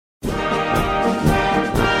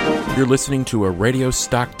You're listening to a Radio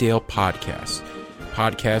Stockdale podcast.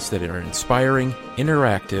 Podcasts that are inspiring,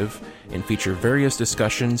 interactive, and feature various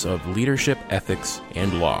discussions of leadership, ethics,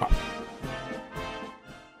 and law.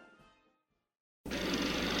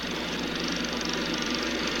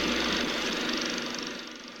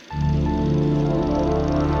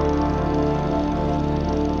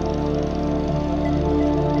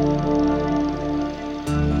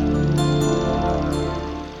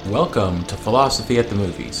 Welcome to Philosophy at the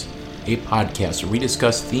Movies, a podcast where we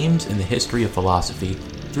discuss themes in the history of philosophy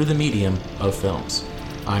through the medium of films.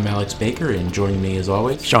 I'm Alex Baker, and joining me as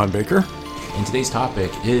always, Sean Baker. And today's topic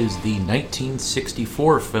is the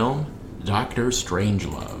 1964 film, Dr.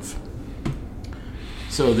 Strangelove.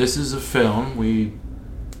 So this is a film, we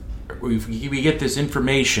get this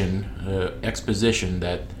information, exposition,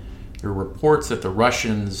 that there are reports that the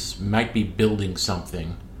Russians might be building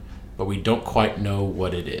something, but we don't quite know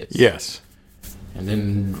what it is. Yes. And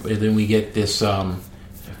then we get this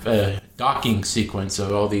docking sequence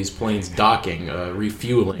of all these planes docking,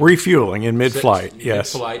 refueling. Refueling in mid-flight,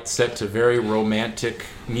 yes. Mid-flight, set to very romantic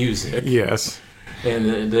music. Yes.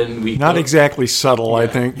 And then we... Not exactly subtle, I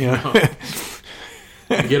think. Yeah.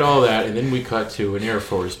 No. We get all that, and then we cut to an Air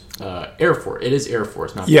Force. It is Air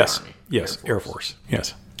Force, not yes. the Army. Yes, Air Force.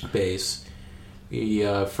 Yes. Base. We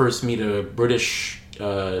first meet a British...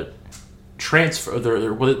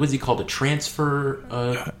 transfer. What is he called? A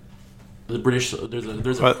transfer. The British.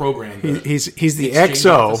 There's a program. He's the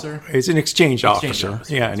XO. Officer? He's an exchange officer.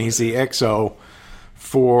 Yeah, and he's the XO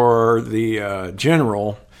for the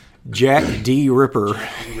General Jack D. Ripper,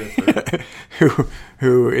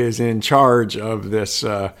 who is in charge of this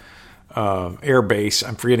air base.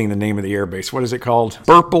 I'm forgetting the name of the air base. What is it called?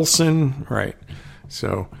 Burpelson. Right.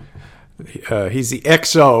 So. He's the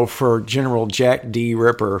XO for General Jack D.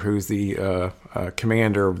 Ripper, who's the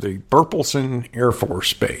commander of the Burpelson Air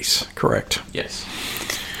Force Base. Correct. Yes.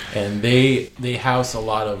 And they house a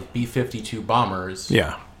lot of B-52 bombers.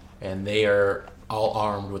 Yeah. And they are all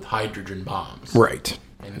armed with hydrogen bombs. Right.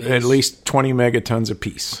 At least 20 megatons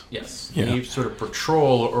apiece. Yes. Yeah. They sort of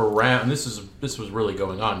patrol around. And this was really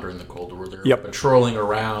going on during the Cold War. They're Yep. patrolling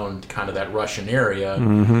around kind of that Russian area.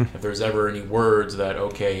 Mm-hmm. If there's ever any words that,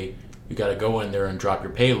 okay, you got to go in there and drop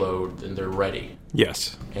your payload, and they're ready.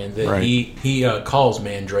 Yes. And then he calls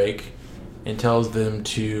Mandrake and tells them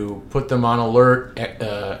to put them on alert,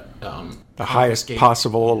 the highest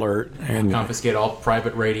possible alert, and confiscate all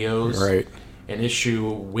private radios, right, and issue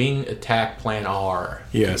Wing Attack Plan R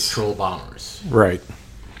to control bombers. Right.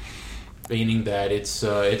 Meaning that this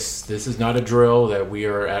is not a drill, that we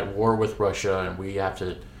are at war with Russia and we have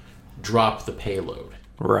to drop the payload.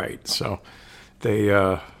 Right. So they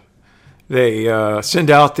send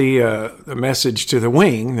out the message to the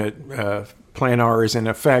wing that Plan R is in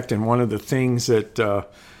effect, and one of the things that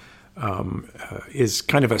is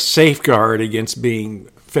kind of a safeguard against being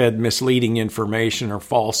fed misleading information or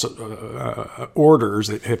false orders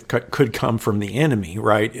that could come from the enemy,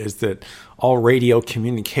 right, is that all radio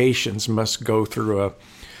communications must go through a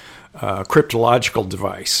cryptological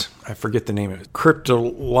device. I forget the name of it.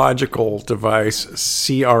 Cryptological device,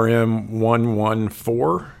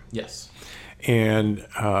 CRM114. Yes. And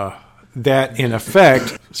that, in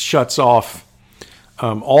effect, shuts off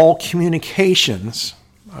all communications,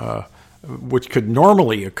 which could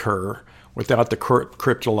normally occur without the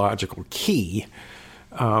cryptological key.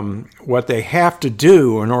 What they have to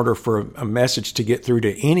do in order for a message to get through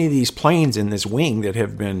to any of these planes in this wing that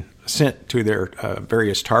have been sent to their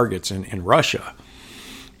various targets in Russia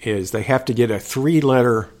is they have to get a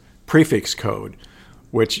 3-letter prefix code,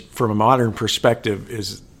 which, from a modern perspective,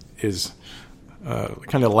 is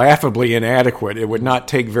kind of laughably inadequate. It would not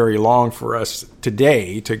take very long for us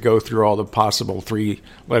today to go through all the possible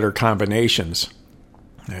 3-letter combinations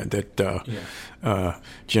that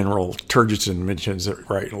General Turgidson mentions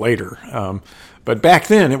right later. But back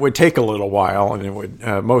then, it would take a little while, and it would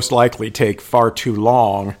most likely take far too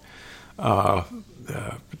long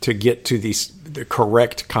to get to the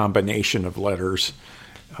correct combination of letters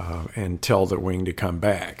and tell the wing to come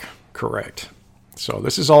back. Correct. So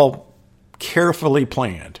this is all carefully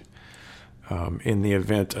planned in the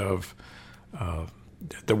event of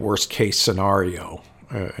the worst case scenario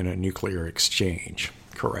in a nuclear exchange.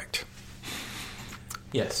 Correct.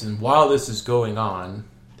 Yes, and while this is going on,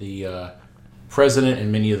 the president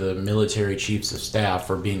and many of the military chiefs of staff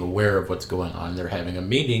are being aware of what's going on. They're having a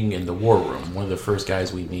meeting in the war room. One of the first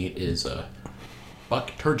guys we meet is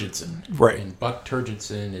Buck Turgidson. Right. And Buck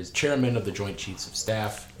Turgidson is chairman of the Joint Chiefs of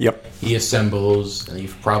Staff. Yep. He assembles, and you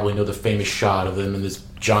probably know the famous shot of them in this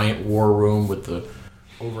giant war room with the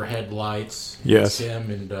overhead lights. Yes. It's him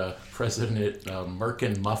and President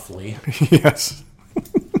Merkin Muffley. Yes.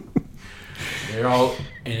 They're all,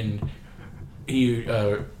 and he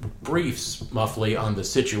briefs Muffley on the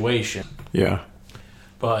situation. Yeah.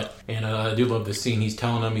 And I do love this scene. He's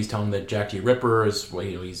telling him that Jack the Ripper is,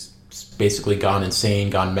 he's basically gone insane,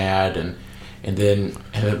 gone mad, and then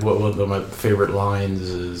one of my favorite lines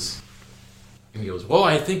is, he goes, "Well,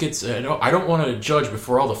 I think it's, I don't want to judge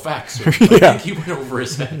before all the facts are, I think he went over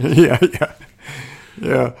his head."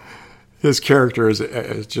 Yeah. His character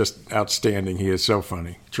is just outstanding. He is so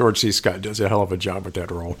funny. George C. Scott does a hell of a job with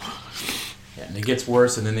that role. Yeah, and it gets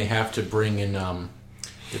worse, and then they have to bring in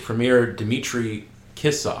the premier Dmitry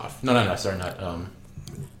Kisov. No, sorry, not.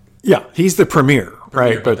 Yeah, he's the premier,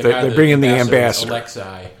 right? But they bring in the ambassador.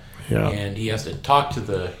 Alexei. Yeah. And he has to talk to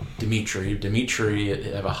the Dmitry. Dmitry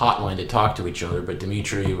have a hotline to talk to each other, but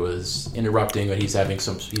Dmitry was interrupting, but he's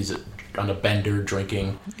on a bender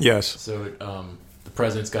drinking. Yes. So the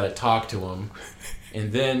president's got to talk to him.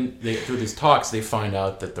 And then through these talks, they find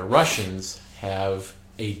out that the Russians have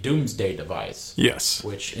a doomsday device. Yes.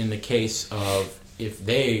 Which, in the case of if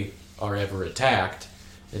they are ever attacked,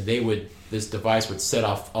 then this device would set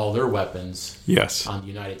off all their weapons. Yes. On the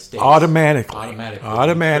United States automatically. You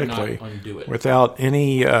could not undo it without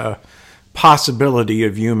any possibility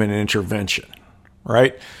of human intervention,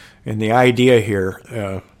 right? And the idea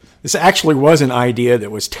here, this actually was an idea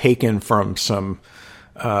that was taken from some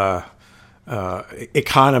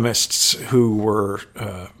economists who were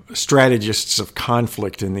strategists of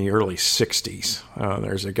conflict in the early 60s.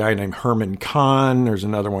 There's a guy named Herman Kahn. There's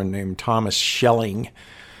another one named Thomas Schelling,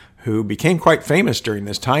 who became quite famous during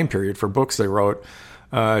this time period for books they wrote.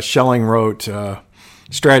 Schelling wrote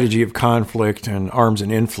Strategy of Conflict and Arms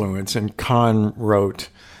and Influence, and Kahn wrote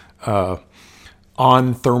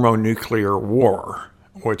On Thermonuclear War,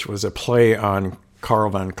 which was a play on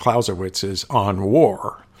Karl von Clausewitz's On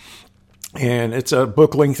War. And it's a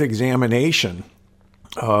book-length examination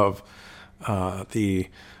of the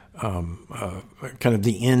kind of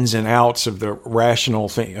the ins and outs of the rational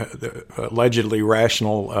thing, the allegedly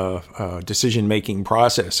rational decision-making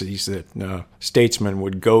processes that statesmen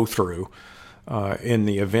would go through in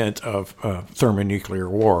the event of thermonuclear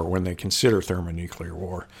war, when they consider thermonuclear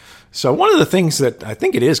war. So one of the things that I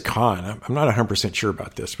think it is Kahn, I'm not 100% sure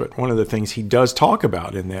about this, but one of the things he does talk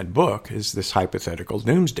about in that book is this hypothetical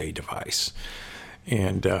doomsday device.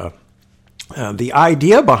 And the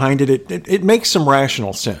idea behind it makes some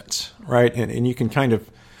rational sense, right? And you can kind of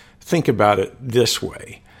think about it this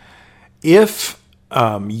way. If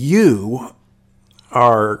you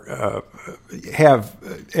have,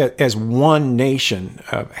 as one nation,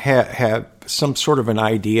 have some sort of an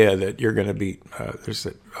idea that you're going to be, there's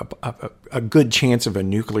a good chance of a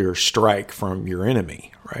nuclear strike from your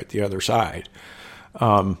enemy, right, the other side,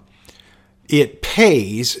 it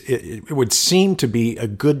pays, it would seem to be a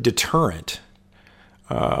good deterrent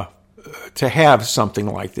to have something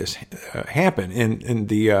like this happen. And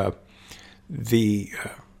the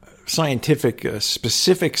scientific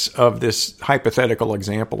specifics of this hypothetical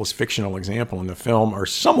example, this fictional example in the film, are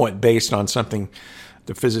somewhat based on something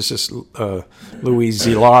the physicist Leo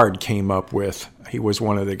Szilard came up with. He was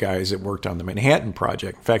one of the guys that worked on the Manhattan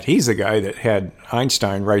Project. In fact, he's the guy that had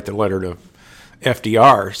Einstein write the letter to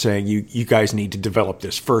FDR saying, you guys need to develop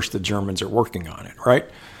this first. The Germans are working on it, right?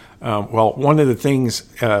 Well, one of the things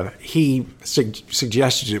he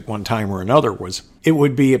suggested at one time or another was it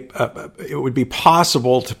would be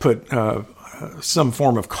possible to put some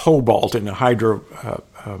form of cobalt in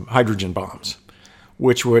hydrogen bombs,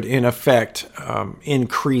 which would in effect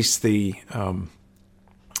increase the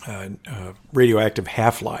radioactive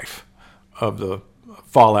half-life of the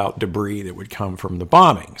fallout debris that would come from the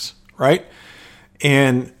bombings, right?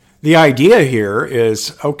 And the idea here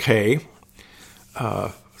is, okay,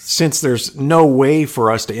 since there's no way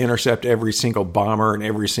for us to intercept every single bomber and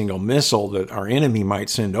every single missile that our enemy might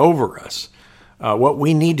send over us, what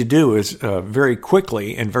we need to do is very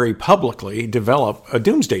quickly and very publicly develop a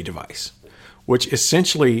doomsday device, which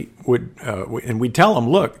essentially would, and we tell them,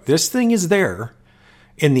 look, this thing is there,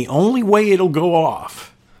 and the only way it'll go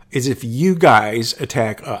off is if you guys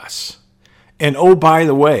attack us. And oh, by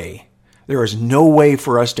the way, there is no way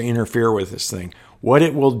for us to interfere with this thing. What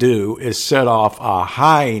it will do is set off a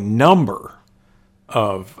high number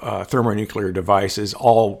of thermonuclear devices,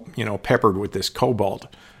 all peppered with this cobalt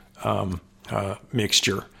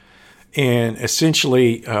mixture. And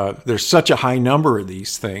essentially, there's such a high number of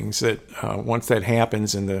these things that once that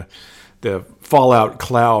happens and the fallout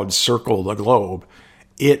clouds circle the globe,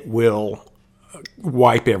 it will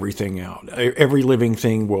wipe everything out. Every living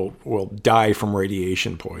thing will die from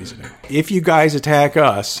radiation poisoning. If you guys attack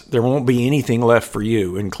us, there won't be anything left for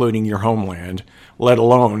you, including your homeland, let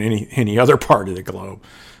alone any other part of the globe.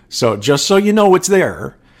 So just so you know it's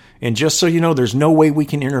there, and just so you know there's no way we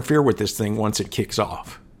can interfere with this thing once it kicks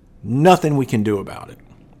off. Nothing we can do about it.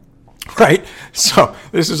 Right? So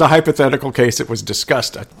this is a hypothetical case that was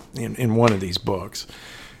discussed in one of these books.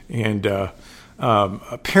 And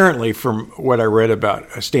apparently, from what I read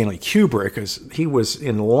about Stanley Kubrick, is he was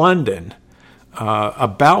in London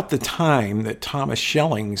about the time that Thomas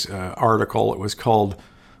Schelling's article, it was called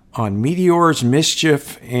On Meteors,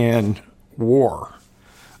 Mischief, and War.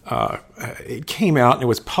 It came out and it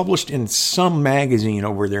was published in some magazine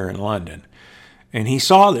over there in London. And he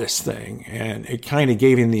saw this thing, and it kind of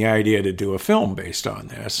gave him the idea to do a film based on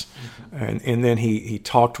this. And then he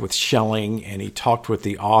talked with Schelling, and he talked with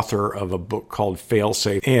the author of a book called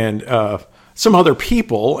Failsafe, and some other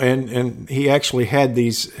people. And he actually had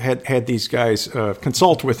these guys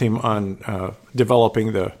consult with him on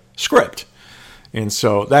developing the script. And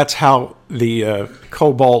so that's how the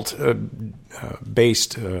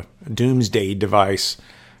cobalt-based doomsday device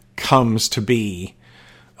comes to be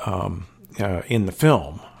in the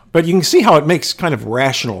film. But you can see how it makes kind of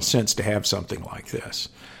rational sense to have something like this.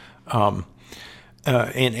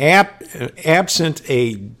 Absent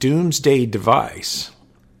a doomsday device,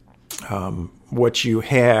 what you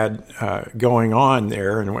had going on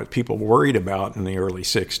there and what people worried about in the early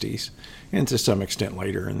 60s, and to some extent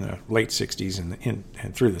later in the late 60s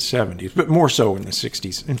and through the 70s, but more so in the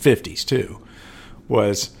 60s and 50s too,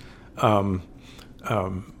 was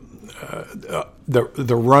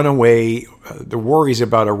the runaway, the worries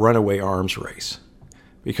about a runaway arms race,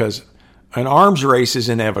 because an arms race is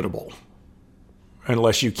inevitable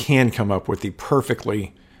unless you can come up with the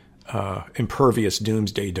perfectly impervious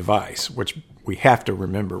doomsday device, which we have to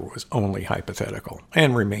remember was only hypothetical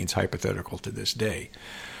and remains hypothetical to this day.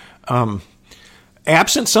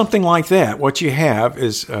 Absent something like that, what you have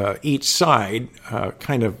is each side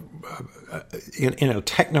kind of in a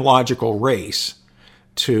technological race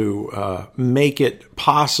to make it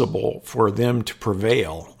possible for them to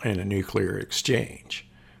prevail in a nuclear exchange,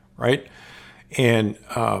 right? And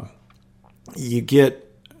you get,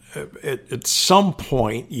 at some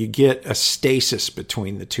point, you get a stasis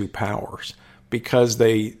between the two powers because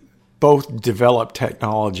they both develop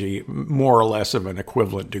technology more or less of an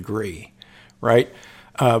equivalent degree, right?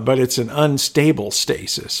 But it's an unstable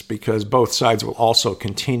stasis because both sides will also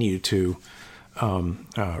continue to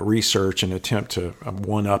research and attempt to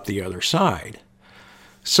one-up the other side.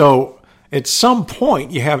 So at some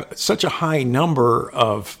point, you have such a high number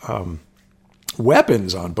of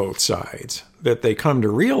weapons on both sides that they come to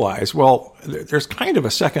realize, well, there's kind of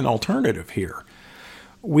a second alternative here.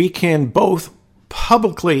 We can both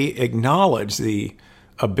publicly acknowledge the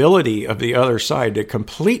ability of the other side to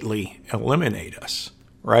completely eliminate us,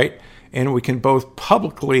 right? And we can both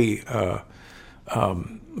publicly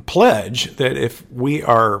pledge that if we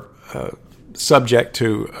are subject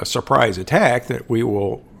to a surprise attack, that we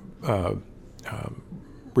will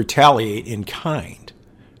retaliate in kind,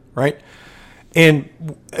 right? And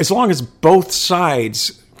as long as both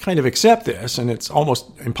sides kind of accept this, and it's almost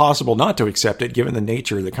impossible not to accept it given the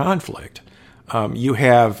nature of the conflict, you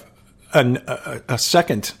have a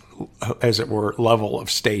second, as it were, level of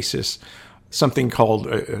stasis, something called,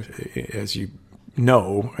 as you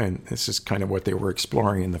know, and this is kind of what they were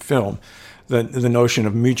exploring in the film, the notion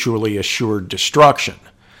of mutually assured destruction.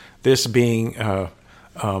 This being,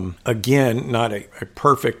 again, not a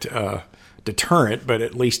perfect deterrent, but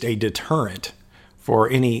at least a deterrent for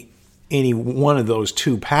any one of those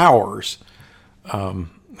two powers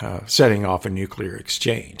setting off a nuclear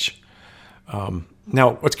exchange.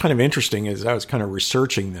 Now, what's kind of interesting is I was kind of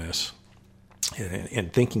researching this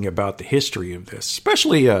and thinking about the history of this,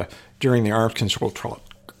 especially during the arms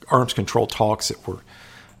control talks that were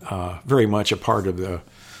very much a part of the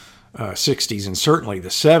 60s and certainly the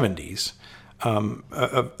 70s.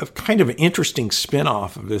 A kind of an interesting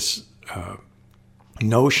spin-off of this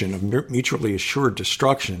notion of mutually assured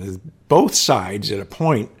destruction is both sides at a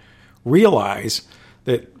point realize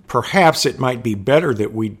that perhaps it might be better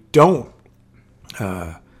that we don't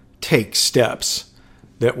take steps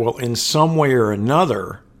that will in some way or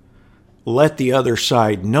another let the other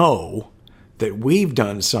side know that we've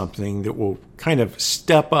done something that will kind of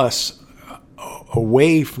step us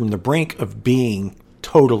away from the brink of being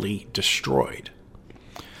totally destroyed.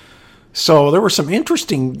 So there were some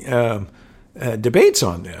interesting debates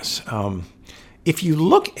on this. If you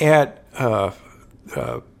look at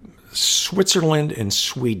Switzerland and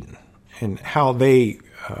Sweden and how they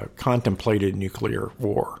contemplated nuclear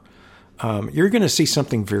war, you're going to see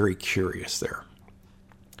something very curious there.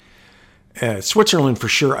 Switzerland, for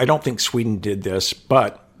sure. I don't think Sweden did this,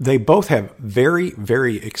 but they both have very,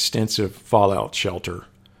 very extensive fallout shelter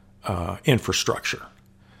infrastructure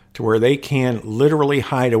to where they can literally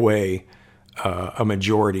hide away a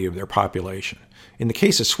majority of their population. In the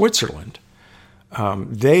case of Switzerland,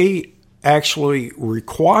 they actually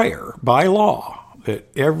require by law that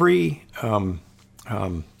every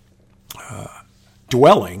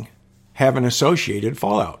dwelling have an associated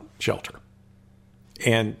fallout shelter.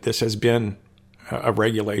 And this has been a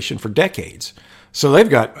regulation for decades. So they've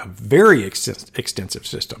got a very extensive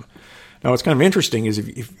system. Now, what's kind of interesting is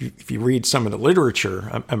if you read some of the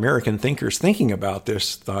literature, American thinkers thinking about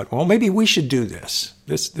this thought, well, maybe we should do this.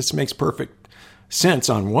 This makes perfect sense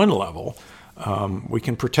on one level. We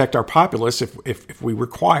can protect our populace if we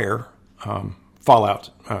require fallout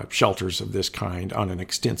shelters of this kind on an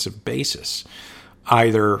extensive basis,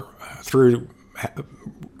 either through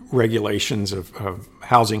regulations of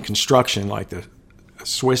housing construction like the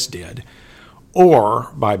Swiss did,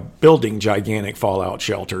 or by building gigantic fallout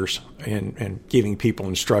shelters and giving people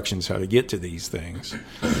instructions how to get to these things.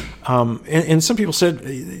 And some people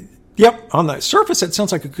said, yep, on the surface that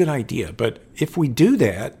sounds like a good idea, but if we do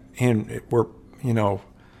that and we're,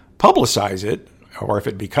 publicize it, or if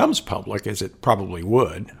it becomes public, as it probably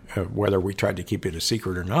would, whether we tried to keep it a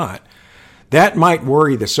secret or not, that might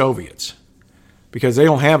worry the Soviets because they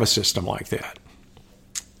don't have a system like that.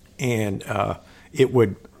 And it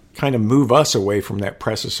would kind of move us away from that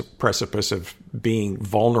precipice of being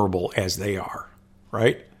vulnerable as they are,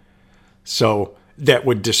 right? So that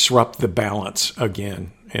would disrupt the balance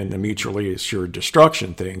again in the mutually assured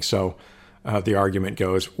destruction thing. So the argument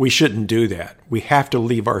goes, we shouldn't do that. We have to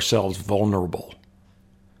leave ourselves vulnerable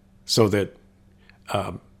so that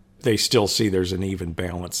they still see there's an even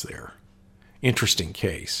balance there. Interesting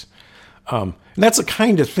case. And that's the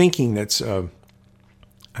kind of thinking that's,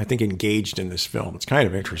 I think, engaged in this film. It's kind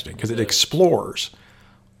of interesting because it explores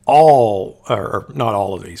all, or not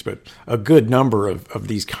all of these, but a good number of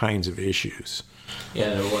these kinds of issues.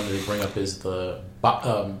 Yeah, and the one that they bring up is the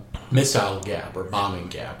missile gap or bombing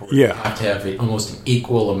gap. Where Yeah. you have to have almost an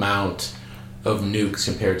equal amount of nukes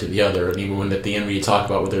compared to the other. And even when at the end we talk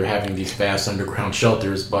about where they're having these vast underground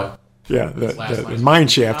shelters, but yeah, the mine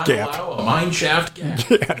shaft gap. A mine shaft gap.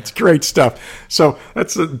 Yeah, it's great stuff. So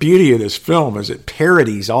that's the beauty of this film, is it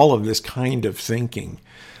parodies all of this kind of thinking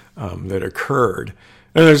that occurred.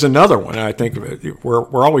 And there's another one, I think,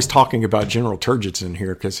 we're always talking about General Turgidson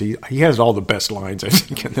here because he has all the best lines, I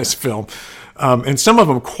think, in this film. And some of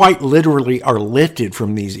them quite literally are lifted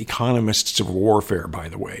from these economists of warfare, by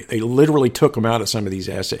the way. They literally took them out of some of these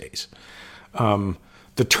essays.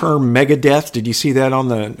 The term megadeath, did you see that on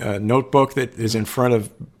the notebook that is in front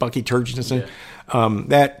of Bucky Turgidson? Yeah.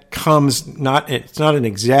 That comes, it's not an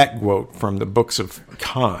exact quote from the books of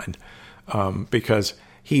Khan, because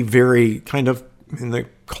he very kind of, in the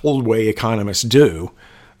cold way economists do,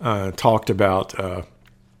 talked about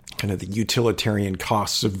kind of the utilitarian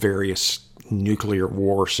costs of various nuclear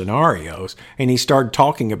war scenarios. And he started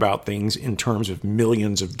talking about things in terms of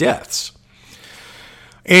millions of deaths.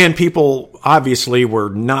 And people obviously were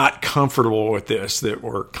not comfortable with this, that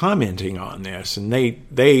were commenting on this. And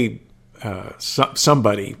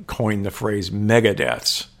somebody coined the phrase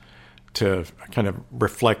megadeaths to kind of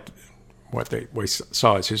reflect what they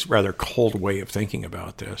saw as his rather cold way of thinking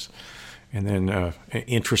about this. And then an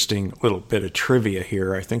interesting little bit of trivia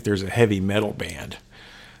here. I think there's a heavy metal band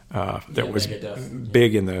that was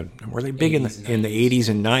big in the 80s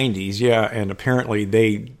and 90s. Yeah, and apparently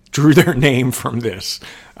they drew their name from this.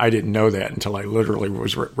 I didn't know that until I literally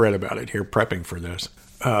read about it here prepping for this.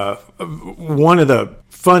 One of the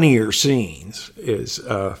funnier scenes is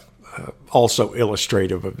also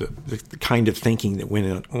illustrative of the kind of thinking that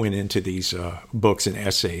went into these books and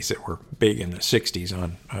essays that were big in the 60s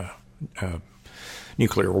on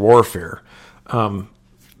nuclear warfare.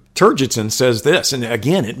 Turgidson says this, and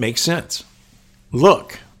again, it makes sense.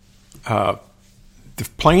 Look, the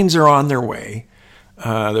planes are on their way.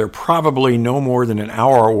 They're probably no more than an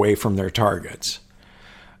hour away from their targets.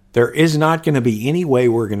 There is not going to be any way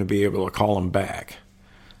we're going to be able to call them back.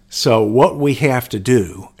 So what we have to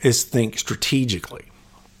do is think strategically.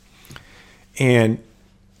 And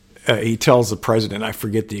he tells the president, I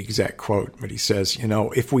forget the exact quote, but he says,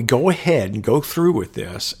 if we go ahead and go through with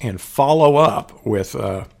this and follow up with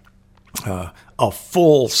a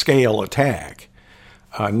full-scale attack,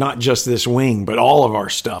 not just this wing, but all of our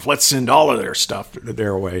stuff, let's send all of their stuff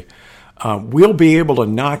their way, we'll be able to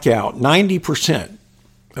knock out 90%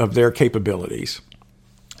 of their capabilities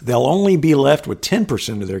they'll only be left with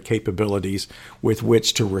 10% of their capabilities with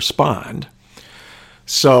which to respond.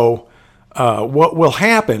 So what will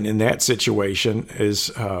happen in that situation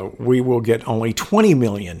is we will get only 20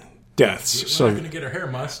 million deaths. We're not going to get our hair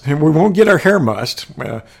mussed. And we won't get our hair mussed,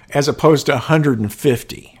 as opposed to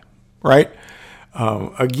 150, right?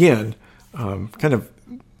 Again, kind of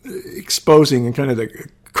exposing and kind of the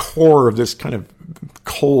core of this kind of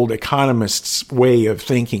cold economist's way of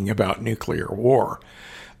thinking about nuclear war.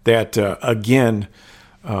 That again,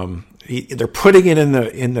 they're putting it in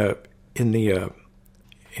the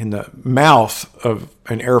mouth of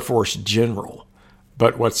an Air Force general.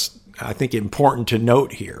 But what's I think important to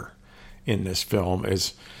note here in this film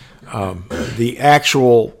is the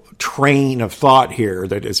actual train of thought here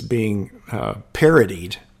that is being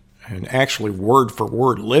parodied and actually word for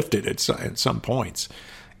word lifted at some points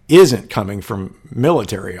isn't coming from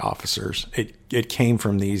military officers. It came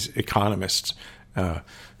from these economists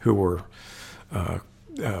who were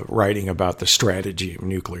writing about the strategy of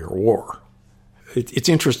nuclear war. It's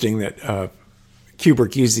interesting that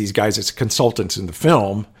Kubrick used these guys as consultants in the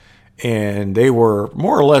film, and they were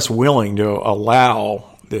more or less willing to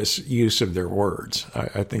allow this use of their words.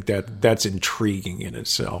 I think that's intriguing in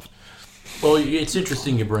itself. Well, it's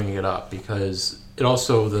interesting you bringing it up because it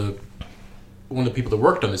also one of the people that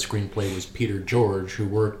worked on the screenplay was Peter George, who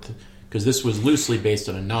worked because this was loosely based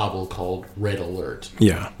on a novel called Red Alert.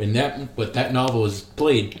 Yeah, but that novel was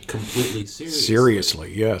played completely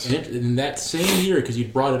seriously. Yes, and in that same year, because you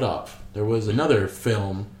brought it up, there was another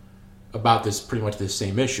film about this pretty much the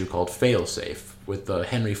same issue called Failsafe with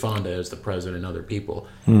Henry Fonda as the president and other people,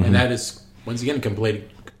 and that is once again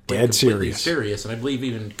completely serious. And I believe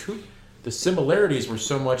even the similarities were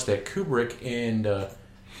so much that Kubrick and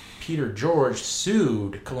Peter George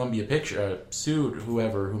sued Columbia sued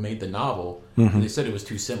whoever who made the novel, and they said it was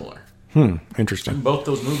too similar. Interesting. And both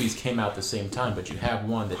those movies came out at the same time, but you have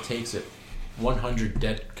one that takes it 100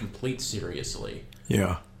 dead complete seriously.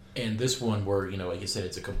 Yeah. And this one where, like you said,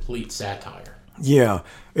 it's a complete satire. Yeah.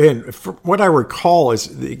 And what I recall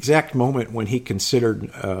is the exact moment when he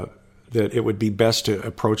considered that it would be best to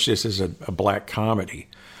approach this as a black comedy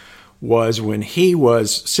was when he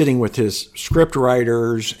was sitting with his script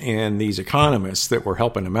writers and these economists that were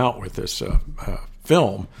helping him out with this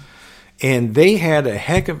film. And they had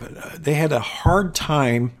a hard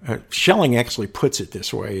time. Schelling actually puts it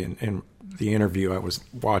this way in the interview I was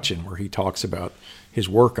watching where he talks about his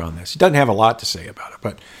work on this. He doesn't have a lot to say about it,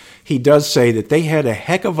 but he does say that they had a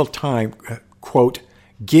heck of a time, quote,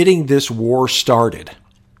 getting this war started.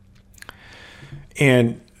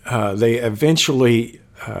 And they eventually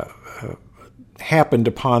happened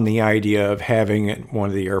upon the idea of having one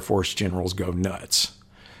of the Air Force generals go nuts.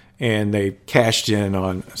 And they cashed in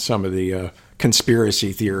on some of the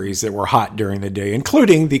conspiracy theories that were hot during the day,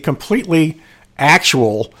 including the completely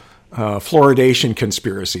actual fluoridation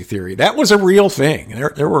conspiracy theory. That was a real thing.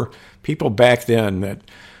 There were people back then that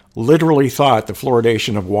literally thought the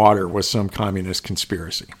fluoridation of water was some communist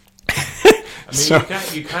conspiracy.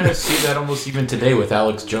 You kind of see that almost even today with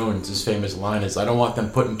Alex Jones. His famous line is, "I don't want them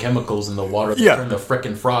putting chemicals in the water that turn the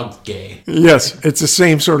frickin' frogs gay." Yes, it's the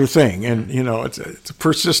same sort of thing. And, it's a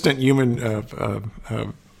persistent human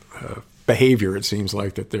behavior, it seems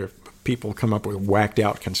like, that people come up with whacked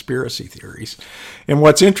out conspiracy theories. And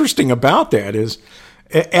what's interesting about that is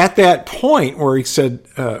at that point where he said,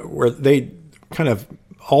 where they kind of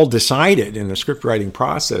all decided in the script writing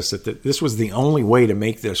process that this was the only way to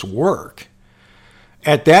make this work.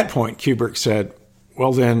 At that point, Kubrick said,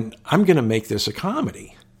 well, then I'm going to make this a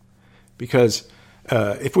comedy. Because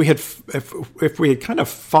if we had kind of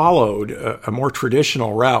followed a more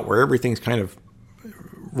traditional route where everything's kind of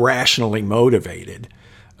rationally motivated,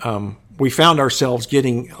 we found ourselves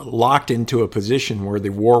getting locked into a position where the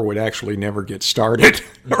war would actually never get started,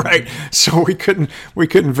 right? So we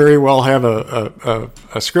couldn't very well have a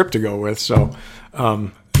script to go with. So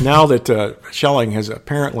now that Schelling has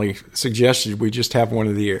apparently suggested we just have one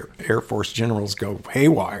of the Air Force generals go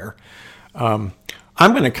haywire, I'm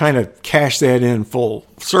going to kind of cash that in full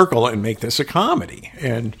circle and make this a comedy.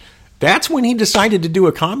 And that's when he decided to do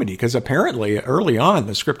a comedy, because apparently early on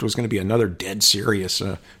the script was going to be another dead serious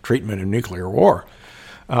treatment of nuclear war.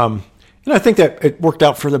 And I think that it worked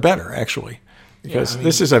out for the better, actually, because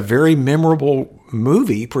this is a very memorable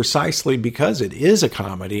movie precisely because it is a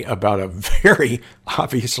comedy about a very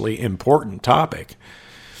obviously important topic.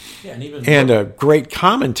 Yeah, and a great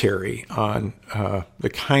commentary on the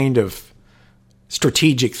kind of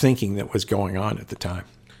strategic thinking that was going on at the time.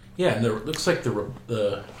 Yeah, and it looks like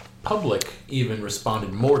the public even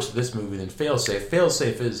responded more to this movie than Failsafe.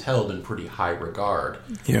 Failsafe is held in pretty high regard.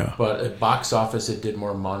 Yeah. But at box office, it did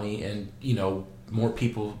more money, and, more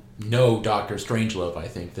people know Dr. Strangelove, I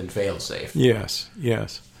think, than Failsafe. Yes,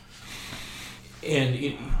 yes.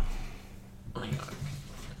 And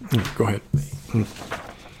go ahead.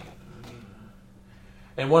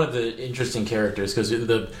 And one of the interesting characters, because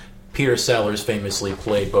Peter Sellers famously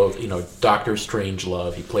played both, Dr.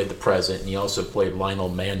 Strangelove, he played the President, and he also played Lionel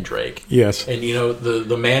Mandrake. Yes. And,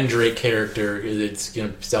 the Mandrake character,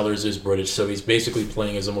 Sellers is British, so he's basically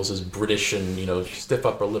playing almost as British and, stiff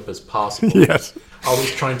upper lip as possible. Yes.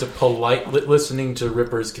 Always trying to listening to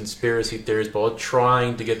Ripper's conspiracy theories, but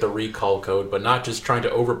trying to get the recall code, but not just trying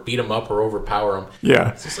to beat him up or overpower him.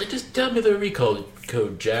 Yeah. It's just like, just tell me the recall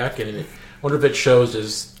code, Jack. And I wonder if it shows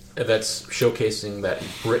that's showcasing that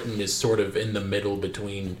Britain is sort of in the middle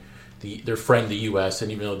between their friend, the U.S.,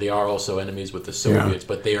 and even though they are also enemies with the Soviets,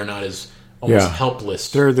 but they are not as almost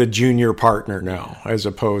helpless. They're the junior partner now, as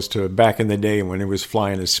opposed to back in the day when it was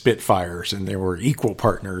flying as Spitfires and they were equal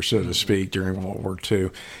partners, so to speak, during World War II.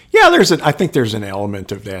 Yeah, I think there's an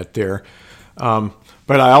element of that there. But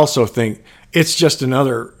I also think it's just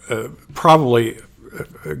another, probably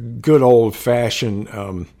a good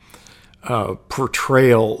old-fashioned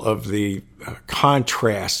portrayal of the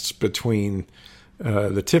contrasts between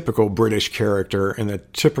the typical British character and the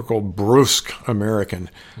typical brusque American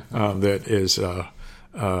that is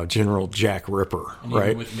General Jack Ripper, and right?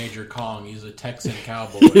 Even with Major Kong, he's a Texan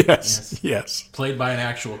cowboy. Yes. Played by an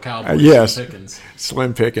actual cowboy, yes. Slim Pickens.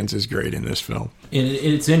 Slim Pickens is great in this film. And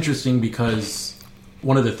it's interesting because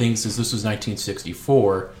one of the things is this was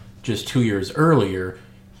 1964, just 2 years earlier,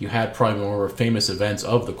 you had probably one of the famous events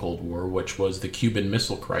of the Cold War, which was the Cuban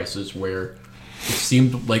Missile Crisis, where it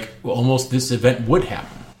seemed like almost this event would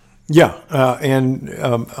happen. Yeah, and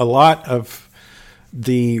a lot of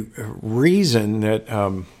the reason that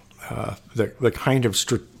the kind of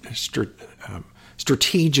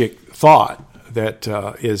strategic thought that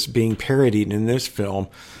is being parodied in this film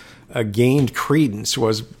gained credence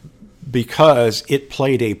was because it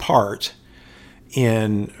played a part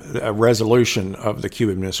in a resolution of the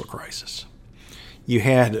Cuban Missile Crisis. You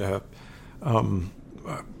had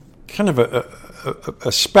kind of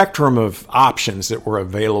a spectrum of options that were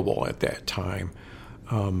available at that time,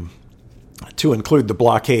 to include the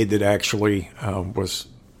blockade that actually was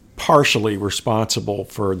partially responsible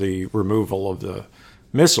for the removal of the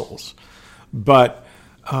missiles. But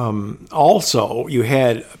also you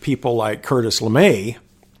had people like Curtis LeMay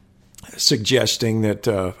suggesting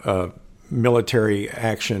that military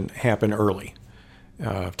action happen early,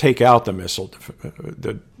 take out the missile,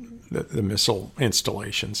 the missile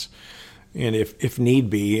installations, and if need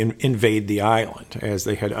be, invade the island, as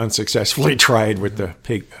they had unsuccessfully tried with the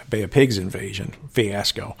Bay of Pigs invasion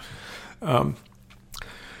fiasco. And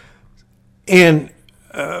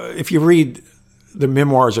if you read the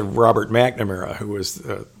memoirs of Robert McNamara, who was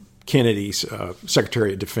Kennedy's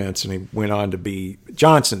Secretary of Defense, and he went on to be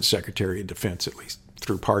Johnson's Secretary of Defense, at least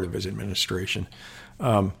through part of his administration,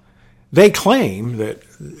 they claim that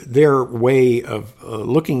their way of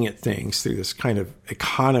looking at things through this kind of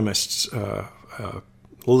economist's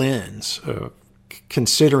lens,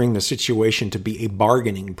 considering the situation to be a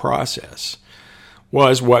bargaining process,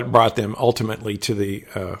 was what brought them ultimately to the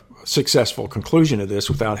successful conclusion of this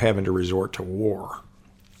without having to resort to war.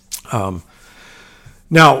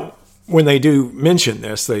 Now, when they do mention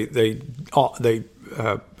this, they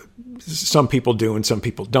some people do and some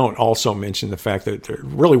people don't also mention the fact that there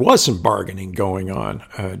really was some bargaining going on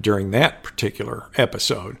during that particular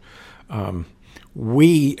episode.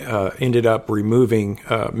 We ended up removing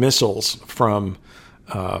missiles from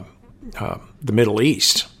the Middle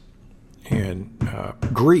East and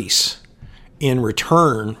Greece in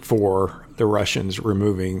return for the Russians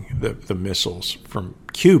removing the missiles from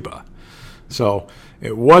Cuba. So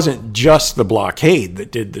it wasn't just the blockade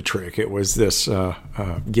that did the trick. It was this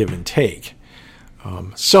give and take.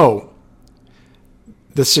 So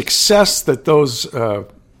the success that those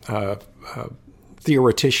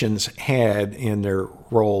theoreticians had in their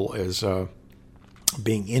role as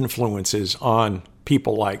being influences on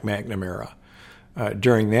people like McNamara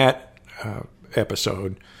during that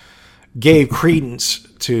episode gave credence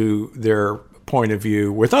to their point of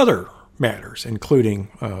view with other matters, including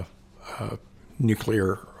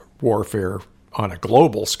nuclear warfare on a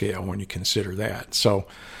global scale when you consider that. So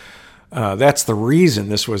that's the reason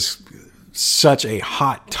this was such a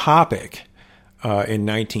hot topic in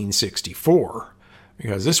 1964,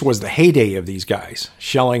 because this was the heyday of these guys.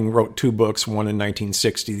 Schelling wrote 2 books, one in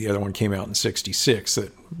 1960, the other one came out in 66,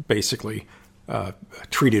 that basically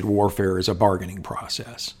treated warfare as a bargaining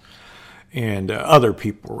process. and other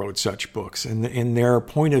people wrote such books, and their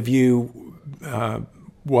point of view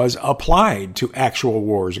was applied to actual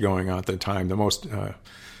wars going on at the time. The most,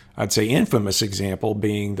 I'd say, infamous example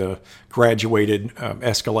being the graduated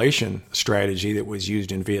escalation strategy that was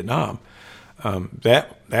used in Vietnam.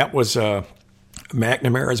 That was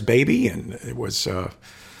McNamara's baby, and it was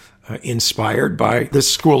inspired by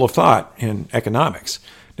this school of thought in economics.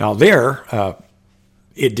 Now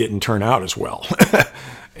it didn't turn out as well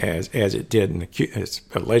as it did as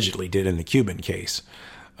allegedly did in the Cuban case.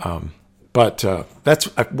 But that's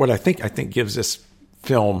what I think gives this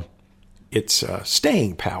film its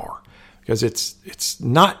staying power, because it's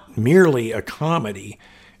not merely a comedy;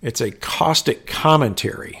 it's a caustic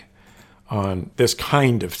commentary on this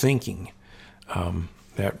kind of thinking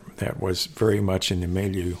that was very much in the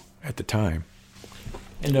milieu at the time.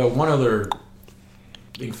 And one other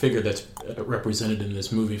big figure that's represented in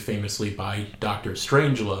this movie famously by Dr.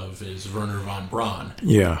 Strangelove is Wernher von Braun.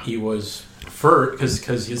 Yeah. He was referred,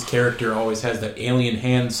 because his character always has that alien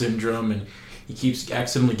hand syndrome, and he keeps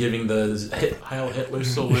accidentally giving the Heil Hitler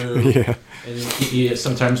salute. Yeah. And he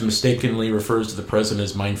sometimes mistakenly refers to the president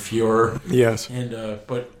as Mein Führer. Yes. And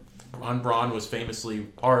but von Braun was famously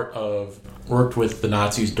worked with the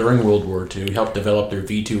Nazis during World War II. He helped develop their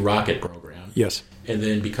V-2 rocket program. Yes. And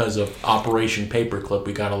then because of Operation Paperclip,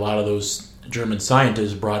 we got a lot of those German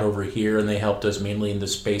scientists brought over here, and they helped us mainly in the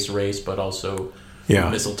space race, but also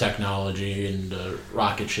missile technology and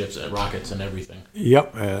rocket ships, rockets, and everything.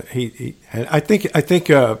 Yep. I think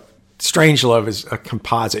Strangelove is a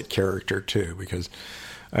composite character too, because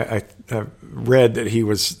I read that he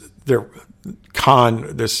was there.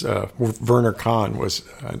 Wernher Kahn was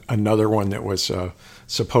another one that was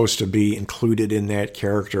supposed to be included in that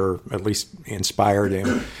character, at least inspired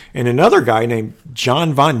him. And another guy named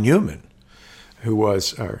John von Neumann, who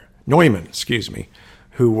was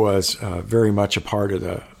very much a part of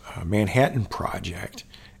the Manhattan Project,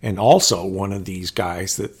 and also one of these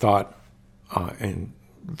guys that thought in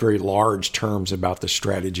very large terms about the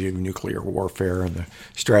strategy of nuclear warfare and the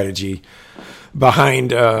strategy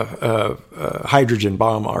behind hydrogen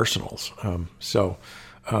bomb arsenals. I'm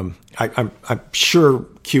sure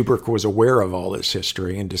Kubrick was aware of all this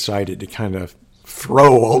history and decided to kind of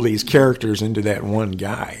throw all these characters into that one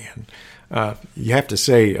guy. And you have to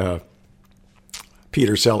say,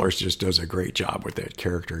 Peter Sellers just does a great job with that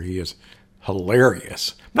character. He is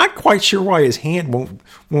hilarious. Not quite sure why his hand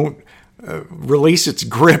won't release its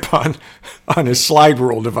grip on his slide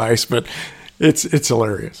rule device, but it's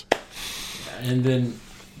hilarious. And then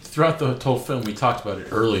throughout the whole film, we talked about it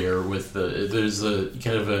earlier. There's a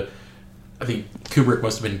kind of I think Kubrick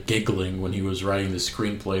must have been giggling when he was writing the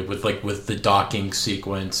screenplay with the docking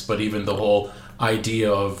sequence, but even the whole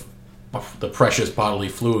idea of the precious bodily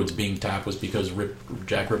fluids being tapped was because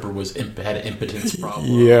Jack Ripper had an impotence problem.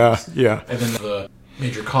 Yeah. And then the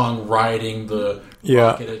Major Kong riding the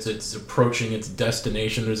rocket, it's approaching its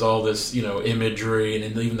destination. There's all this, imagery,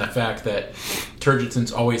 and even the fact that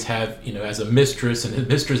Turgidson always have, as a mistress, and his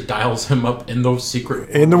mistress dials him up in those secret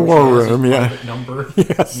in the war room, number.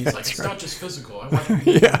 Yes, and he's like, it's not just physical. I want to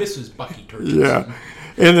be Mrs. Bucky Turgidson. Yeah,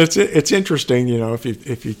 and it's interesting, if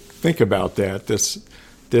you think about that, this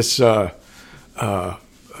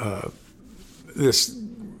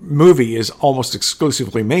movie is almost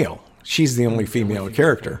exclusively male. She's the only female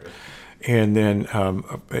character. And then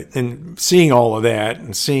and seeing all of that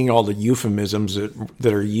and seeing all the euphemisms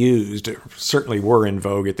that are used certainly were in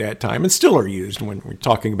vogue at that time and still are used when we're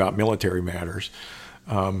talking about military matters.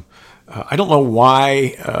 I don't know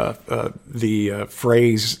why the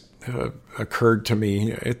phrase occurred to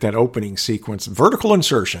me at that opening sequence, vertical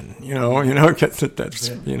insertion, that's,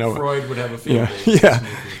 Freud would have a field day. Yeah.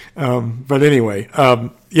 But anyway,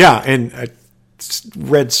 and I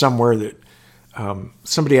read somewhere that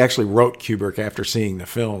somebody actually wrote Kubrick after seeing the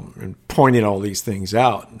film and pointed all these things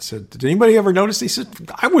out and said, did anybody ever notice? He said,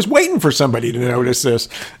 I was waiting for somebody to notice this.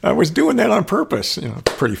 I was doing that on purpose.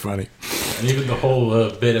 Pretty funny. And even the whole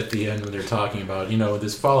bit at the end when they're talking about,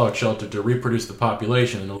 this fallout shelter to reproduce the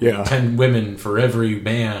population, and there'll be 10 women for every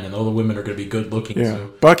man, and all the women are going to be good looking. Yeah. So.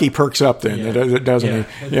 Bucky perks up then, doesn't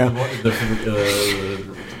he? Yeah.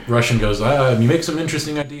 The Russian goes, you make some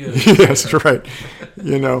interesting ideas. Yes, right.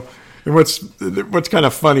 And what's kind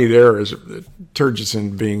of funny there is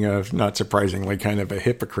Turgidson being not surprisingly kind of a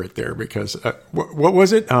hypocrite there, because what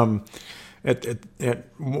was it at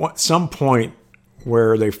some point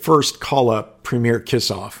where they first call up Premier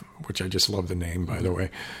Kissoff, which I just love the name, by the way,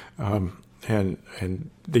 and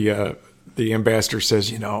the ambassador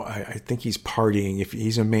says, I think he's partying. If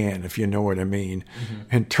he's a man, if you know what I mean. Mm-hmm.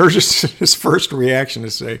 And Turgis' first reaction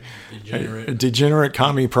is say, a degenerate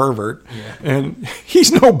commie pervert. Yeah. And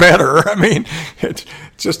he's no better. I mean, it's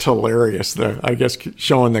just hilarious. I guess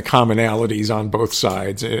showing the commonalities on both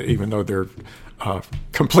sides, even though they're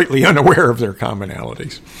completely unaware of their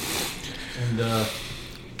commonalities. And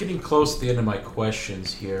getting close to the end of my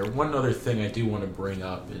questions here, one other thing I do want to bring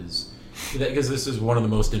up is that, because this is one of the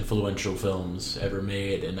most influential films ever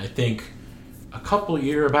made, and I think 2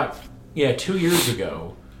 years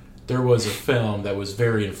ago, there was a film that was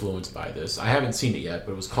very influenced by this. I haven't seen it yet,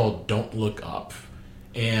 but it was called Don't Look Up.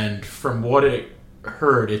 And from what I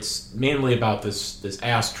heard, it's mainly about this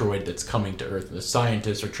asteroid that's coming to Earth, and the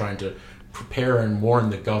scientists are trying to prepare and warn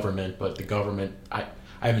the government, but the government...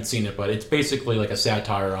 I haven't seen it, but it's basically like a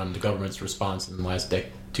satire on the government's response in the last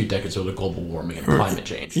 2 decades of the global warming and climate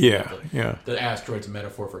change. Yeah. The asteroid's a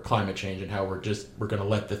metaphor for climate change and how we're going to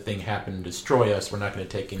let the thing happen and destroy us. We're not going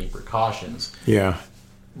to take any precautions. Yeah.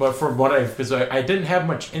 But from what because I didn't have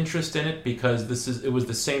much interest in it because it was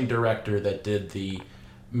the same director that did the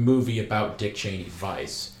movie about Dick Cheney,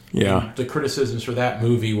 Vice. Yeah. And the criticisms for that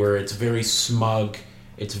movie were it's very smug.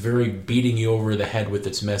 It's very beating you over the head with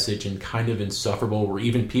its message and kind of insufferable, where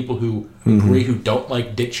even people who agree, who don't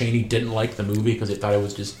like Dick Cheney, didn't like the movie because they thought it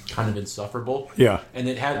was just kind of insufferable. Yeah. And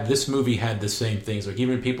this movie had the same things. Like,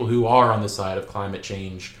 even people who are on the side of climate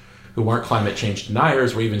change, who weren't climate change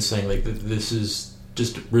deniers, were even saying, like, this is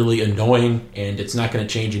just really annoying and it's not going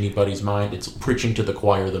to change anybody's mind. It's preaching to the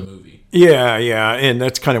choir of the movie. Yeah, and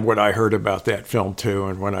that's kind of what I heard about that film too.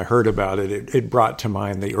 And when I heard about it, it brought to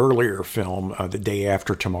mind the earlier film, The Day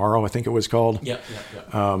After Tomorrow, I think it was called. Yeah.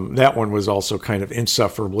 That one was also kind of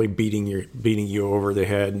insufferably beating you over the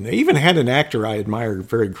head. And they even had an actor I admired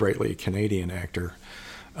very greatly, a Canadian actor,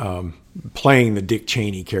 playing the Dick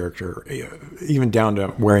Cheney character, even down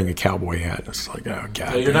to wearing a cowboy hat. It's like, oh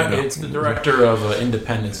God! It's the director of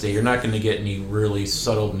Independence Day. You're not going to get any really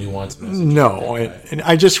subtle, nuanced messages. No, and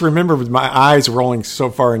I just remember with my eyes rolling so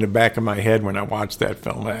far in the back of my head when I watched that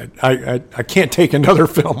film. I can't take another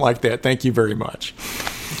film like that. Thank you very much.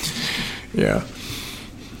 Yeah.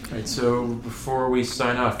 All right. So before we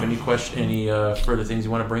sign off, any further things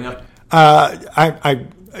you want to bring up?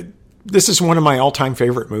 This is one of my all-time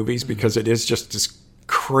favorite movies because it is just this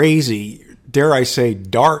crazy, dare I say,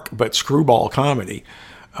 dark but screwball comedy.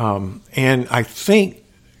 And I think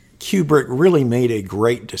Kubrick really made a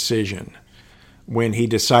great decision when he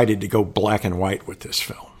decided to go black and white with this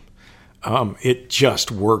film. It just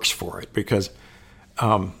works for it because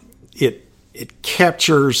it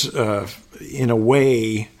captures, in a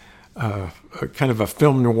way, kind of a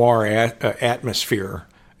film noir atmosphere,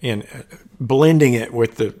 and blending it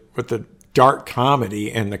with the dark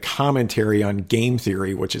comedy and the commentary on game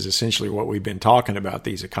theory, which is essentially what we've been talking about,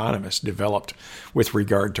 these economists developed with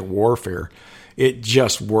regard to warfare. It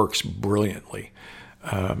just works brilliantly.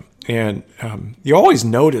 And you always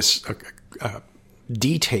notice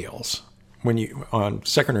details when you on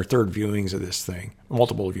second or third viewings of this thing,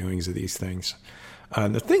 multiple viewings of these things.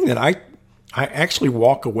 The thing that I actually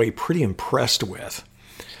walk away pretty impressed with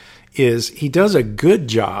is he does a good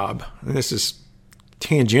job, and this is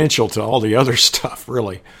tangential to all the other stuff,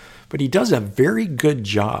 really, but he does a very good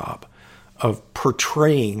job of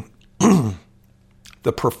portraying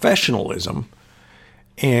the professionalism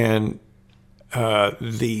and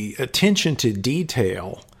the attention to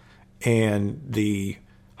detail and the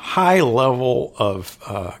high level of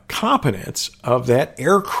competence of that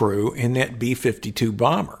air crew in that B-52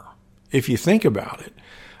 bomber. If you think about it,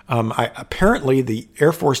 apparently the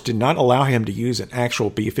Air Force did not allow him to use an actual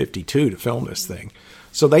B-52 to film this thing.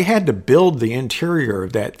 So they had to build the interior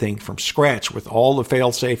of that thing from scratch with all the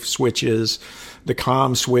fail-safe switches, the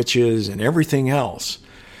comm switches, and everything else.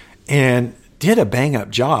 And did a bang-up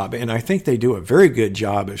job. And I think they do a very good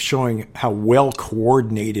job of showing how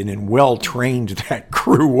well-coordinated and well-trained that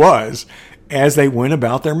crew was as they went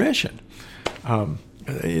about their mission.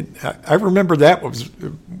 I remember that was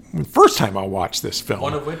the first time I watched this film.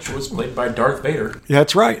 One of which was played by Darth Vader.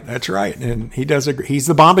 That's right. And he's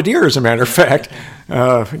the bombardier, as a matter of fact,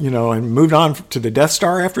 and moved on to the Death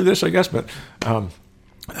Star after this, I guess. But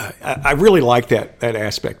I really liked that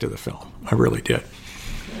aspect of the film. I really did.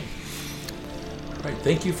 All right.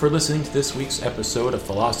 Thank you for listening to this week's episode of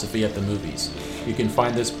Philosophy at the Movies. You can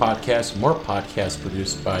find this podcast, more podcasts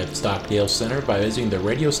produced by the Stockdale Center, by visiting the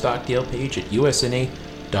Radio Stockdale page at usna.edu.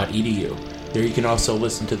 There you can also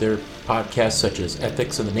listen to their podcasts such as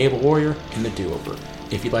Ethics of the Naval Warrior and The Do-Over.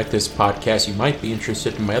 If you like this podcast, you might be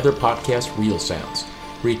interested in my other podcast, Real Sounds,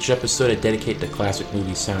 where each episode I dedicate to classic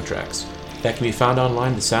movie soundtracks. That can be found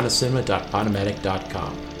online at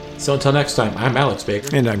soundofcinema.podomatic.com. So until next time, I'm Alex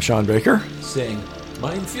Baker. And I'm Sean Baker. Saying,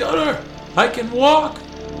 Mein Führer, I can walk!